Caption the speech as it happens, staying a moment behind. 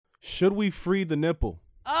Should we free the nipple?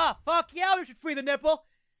 Fuck yeah, we should free the nipple.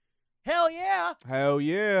 Hell yeah. Hell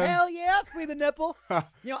yeah. Hell yeah, free the nipple.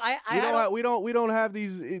 We don't have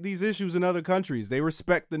these issues in other countries. They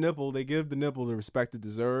respect the nipple. They give the nipple the respect it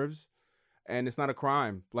deserves, and it's not a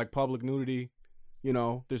crime like public nudity.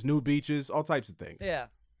 There's nude beaches, all types of things. Yeah.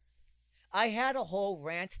 I had a whole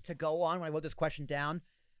rant to go on when I wrote this question down,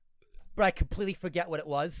 but I completely forget what it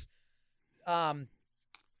was.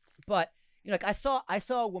 But I saw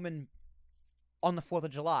a woman on the 4th of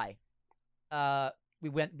July. We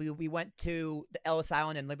went to the Ellis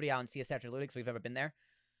Island and Liberty Island to see a Statue of Liberty, because we've ever been there.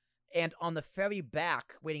 And on the ferry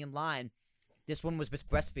back, waiting in line, this woman was just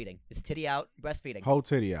breastfeeding. It's titty out, breastfeeding. Whole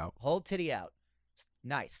titty out. Whole titty out. It's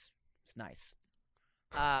nice. It's nice.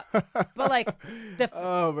 But like the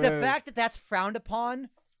fact that that's frowned upon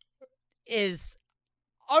is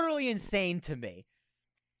utterly insane to me.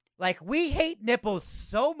 Like, we hate nipples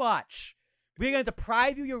so much. We're going to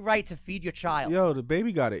deprive you your right to feed your child. Yo, the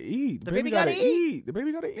baby got to eat. The baby got to eat. The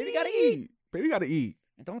baby got to eat. Baby got to eat. Baby got to eat.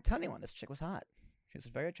 And don't tell anyone, this chick was hot. She was a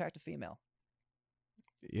very attractive female.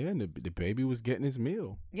 Yeah, and the baby was getting his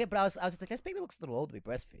meal. Yeah, but I was just like, this baby looks a little old to be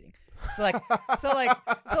breastfeeding. So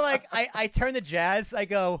I turn to Jazz. I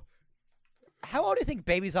go, how old do you think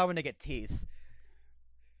babies are when they get teeth?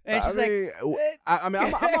 And she's I'm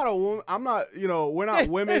not a woman. I'm not. We're not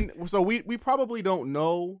women, so we probably don't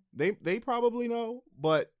know. They probably know.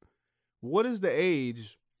 But what is the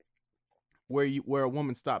age where a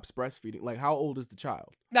woman stops breastfeeding? Like, how old is the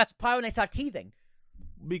child? That's probably when they start teething.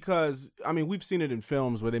 Because we've seen it in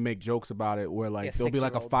films where they make jokes about it, where like there'll be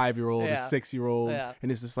like a 5-year-old, a 6-year-old,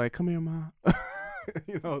 and it's just like, come here, ma,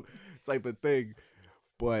 type of thing.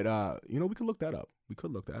 But we could look that up.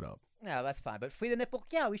 Yeah, that's fine. But free the nipple?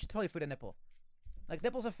 Yeah, we should totally free the nipple. Like,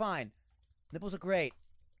 nipples are fine. Nipples are great.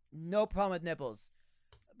 No problem with nipples.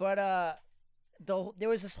 But there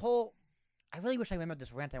was this whole... I really wish I remembered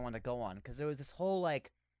this rant I wanted to go on, because there was this whole,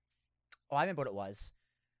 like... Oh, I remember what it was.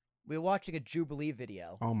 We were watching a Jubilee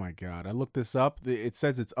video. Oh, my God. I looked this up. It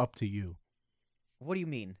says it's up to you. What do you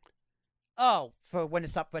mean? Oh, for when to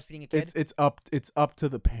stop breastfeeding a kid? It's up to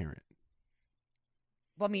the parent.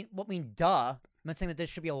 Well, I mean, duh. I'm not saying that there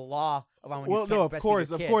should be a law around when you can't no,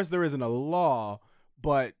 breastfeed of course there isn't a law,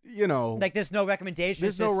 but like there's no recommendation.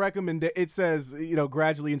 There's no recommendation. It says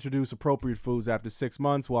gradually introduce appropriate foods after 6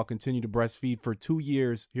 months while continue to breastfeed for 2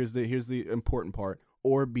 years. Here's the important part,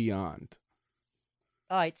 or beyond.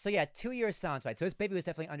 All right, so yeah, 2 years sounds right. So this baby was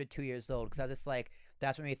definitely under 2 years old, because I was just like,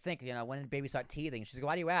 that's what made me think. When did babies start teething? She's like,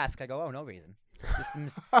 why do you ask? I go, oh, no reason. I'm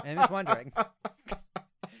just wondering.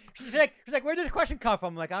 She's like, where did this question come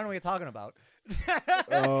from? I'm like, I don't know what you're talking about.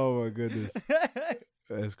 Oh my goodness,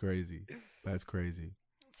 that's crazy.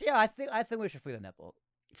 So yeah, I think we should free the nipple.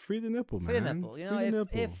 Free the nipple, man. Free the nipple. Free the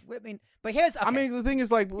nipple. But here's. Okay. The thing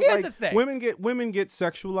is, like, here's the thing. women get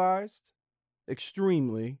sexualized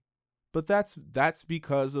extremely, but that's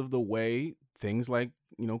because of the way things like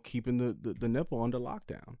keeping the nipple under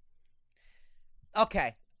lockdown.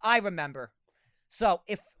 Okay, I remember. So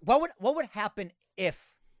what would happen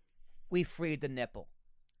if we freed the nipple,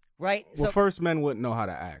 right? Well, so, first, men wouldn't know how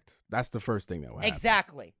to act. That's the first thing that would happen.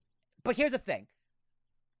 Exactly. But here's the thing.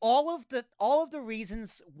 All of the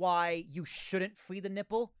reasons why you shouldn't free the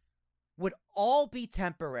nipple would all be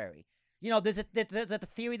temporary. There's the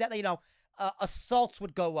theory that assaults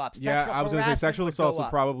would go up. Yeah, I was going to say sexual assaults would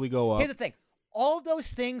probably go up. Here's the thing. All of those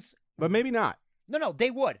things... But maybe not. No,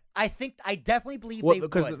 they would. I definitely believe they would.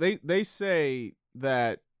 Because they say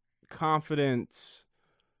that confidence...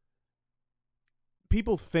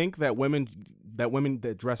 People think that women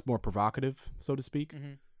that dress more provocative, so to speak,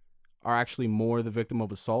 are actually more the victim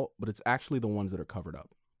of assault, but it's actually the ones that are covered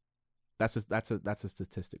up. That's a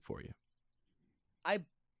statistic for you. I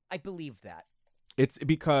believe that. It's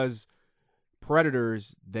because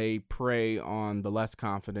predators, they prey on the less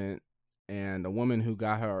confident, and a woman who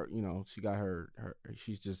got her,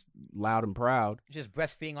 she's just loud and proud. Just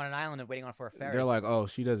breastfeeding on an island and waiting for a ferry. They're like, oh,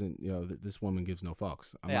 she doesn't, this woman gives no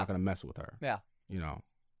fucks. I'm not going to mess with her. Yeah.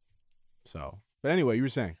 So, but anyway, you were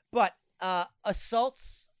saying. But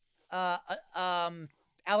assaults,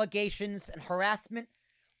 allegations, and harassment,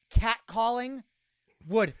 catcalling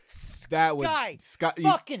would sky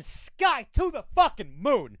to the fucking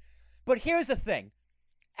moon. But here's the thing.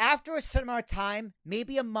 After a certain amount of time,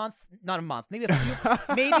 maybe a month, not a month, maybe a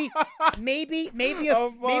few, maybe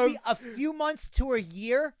a few months to a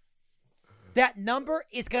year, that number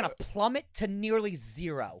is going to plummet to nearly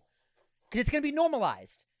zero. Because it's going to be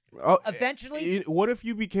normalized. Eventually. What if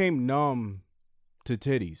you became numb to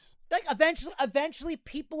titties? Like, eventually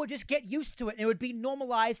people would just get used to it, and it would be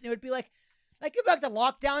normalized, and it would be like, Like, you back to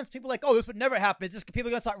lockdowns, people are like, oh, this would never happen. It's just people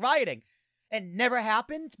are going to start rioting. And never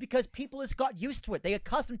happened because people just got used to it. They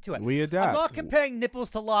accustomed to it. We adapt. I'm not comparing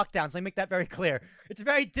nipples to lockdowns. Let me make that very clear. It's a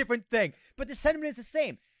very different thing. But the sentiment is the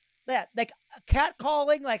same. That, like,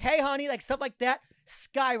 catcalling, like, hey, honey, like, stuff like that,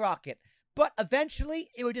 skyrocket. But eventually,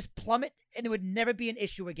 it would just plummet, and it would never be an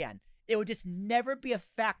issue again. It would just never be a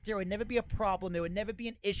factor. It would never be a problem. It would never be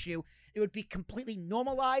an issue. It would be completely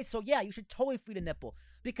normalized. So, yeah, you should totally feed a nipple.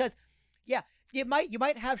 Because, yeah, you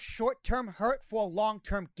might have short-term hurt for a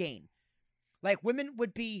long-term gain. Like, women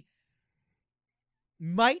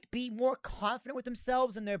might be more confident with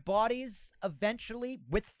themselves and their bodies eventually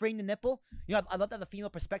with freeing the nipple. You know, I'd love to have a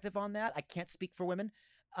female perspective on that. I can't speak for women.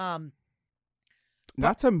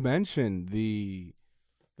 Not to mention the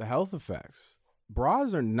health effects.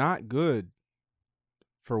 Bras are not good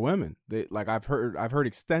for women. I've heard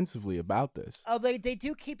extensively about this. Oh, they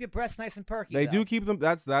do keep your breasts nice and perky. They do keep them.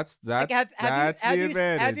 That's like, the advantage.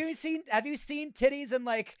 Have you seen titties in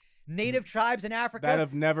like native tribes in Africa that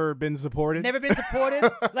have never been supported? Never been supported.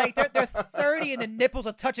 Like they're 30 and the nipples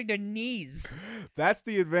are touching their knees. That's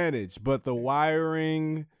the advantage. But the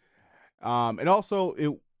wiring, and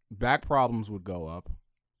also back problems would go up.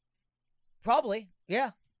 Probably,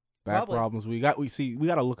 yeah. Back problems. We got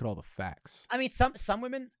to look at all the facts. I mean, some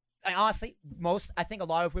women. Honestly, I think a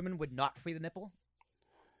lot of women would not free the nipple.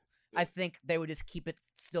 I think they would just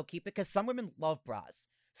still keep it, because some women love bras.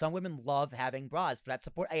 Some women love having bras for that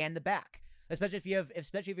support and the back, especially if you have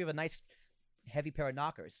a nice heavy pair of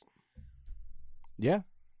knockers. Yeah.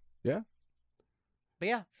 But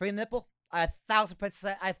yeah, free the nipple. I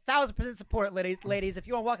 1,000% support it, ladies. If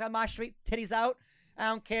you want to walk on my street, titties out, I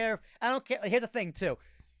don't care. Here's the thing too.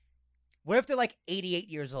 What if they're like 88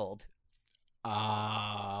 years old?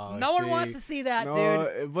 No one wants to see that,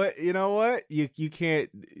 dude. But you know what? You can't.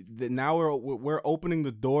 Now we're opening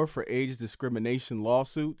the door for age discrimination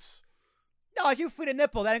lawsuits. No, if you free the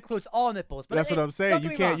nipple, that includes all nipples. But that's what I'm saying.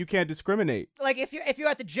 You can't discriminate. Like if you're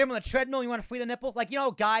at the gym on the treadmill, you want to free the nipple. Like, you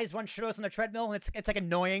know, guys run shirtless on the treadmill, and it's like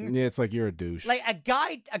annoying. Yeah, it's like you're a douche. Like a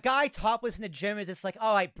guy topless in the gym is just like,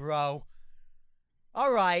 all right, bro.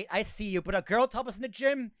 All right, I see you. But a girl topless in the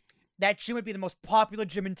gym, that gym would be the most popular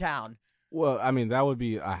gym in town. Well, I mean, that would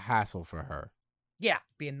be a hassle for her. Yeah,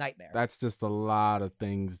 be a nightmare. That's just a lot of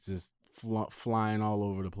things just flying all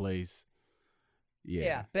over the place.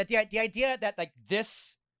 Yeah, but the idea that like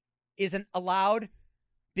this isn't allowed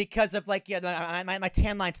because of like my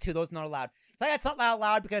tan lines too, those are not allowed. Like, that's not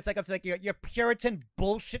allowed because like of like your Puritan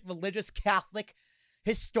bullshit, religious Catholic,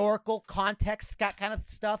 historical context, that kind of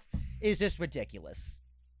stuff is just ridiculous.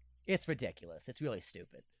 It's ridiculous. It's really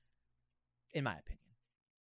stupid, in my opinion.